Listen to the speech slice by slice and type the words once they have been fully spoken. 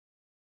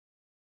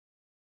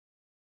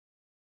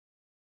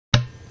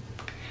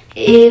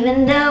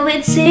Even though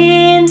it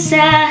seems I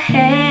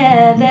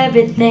have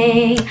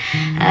everything,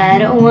 I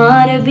don't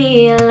wanna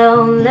be a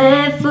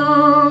lonely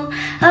fool.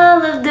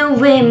 All of the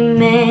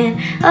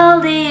women, all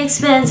the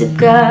expensive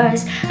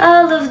cars,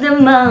 all of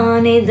the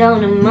money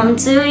don't amount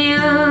to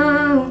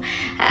you.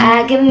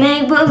 I can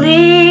make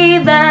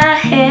believe I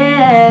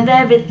have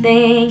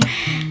everything,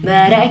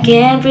 but I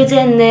can't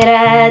pretend that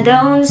I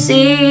don't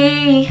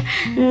see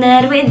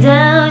that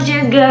without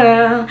you,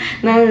 girl,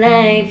 my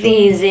life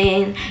is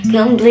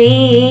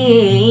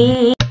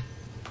incomplete.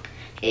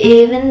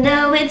 Even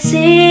though it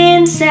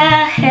seems I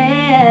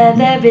have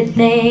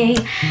everything,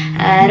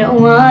 I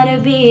don't wanna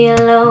be a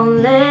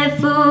lonely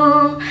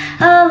fool.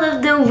 All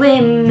of the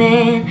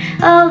women,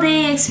 all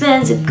the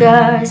expensive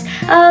cars,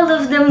 all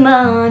of the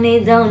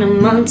money don't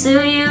amount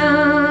to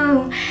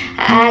you.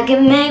 I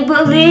can make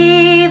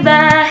believe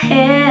I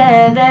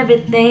have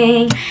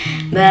everything,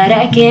 but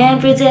I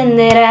can't pretend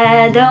that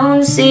I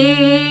don't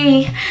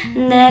see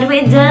that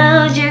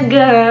without you,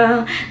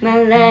 girl,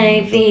 my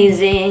life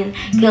is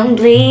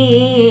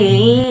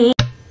incomplete.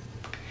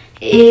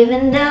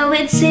 Even though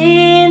it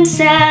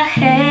seems I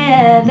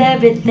have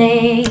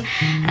everything,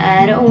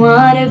 I don't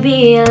wanna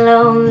be a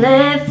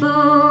lonely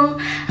fool.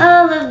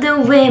 All of the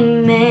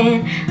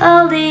women,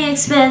 all the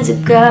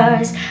expensive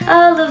cars,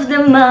 all of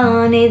the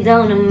money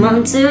don't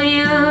amount to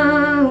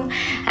you.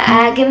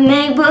 I can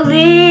make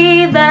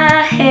believe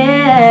I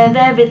have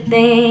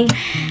everything,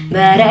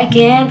 but I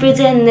can't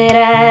pretend that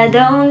I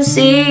don't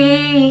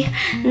see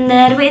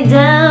that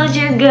without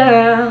you,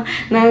 girl,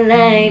 my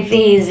life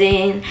is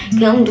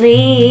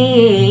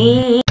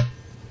incomplete.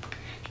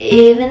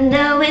 Even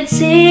though it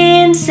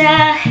seems I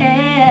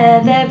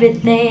have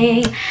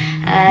everything,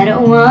 I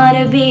don't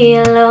wanna be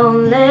a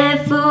lonely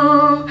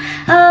fool.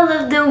 All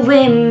of the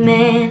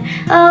women,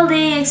 all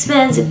the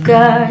expensive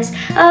cars,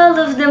 all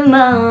of the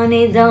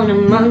money don't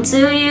amount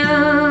to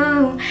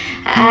you.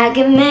 I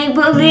can make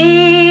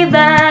believe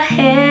I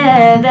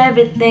have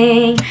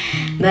everything,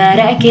 but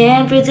I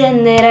can't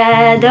pretend that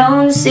I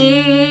don't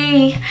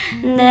see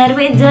that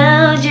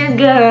without you,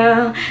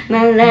 girl,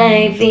 my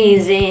life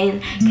is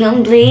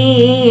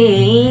incomplete.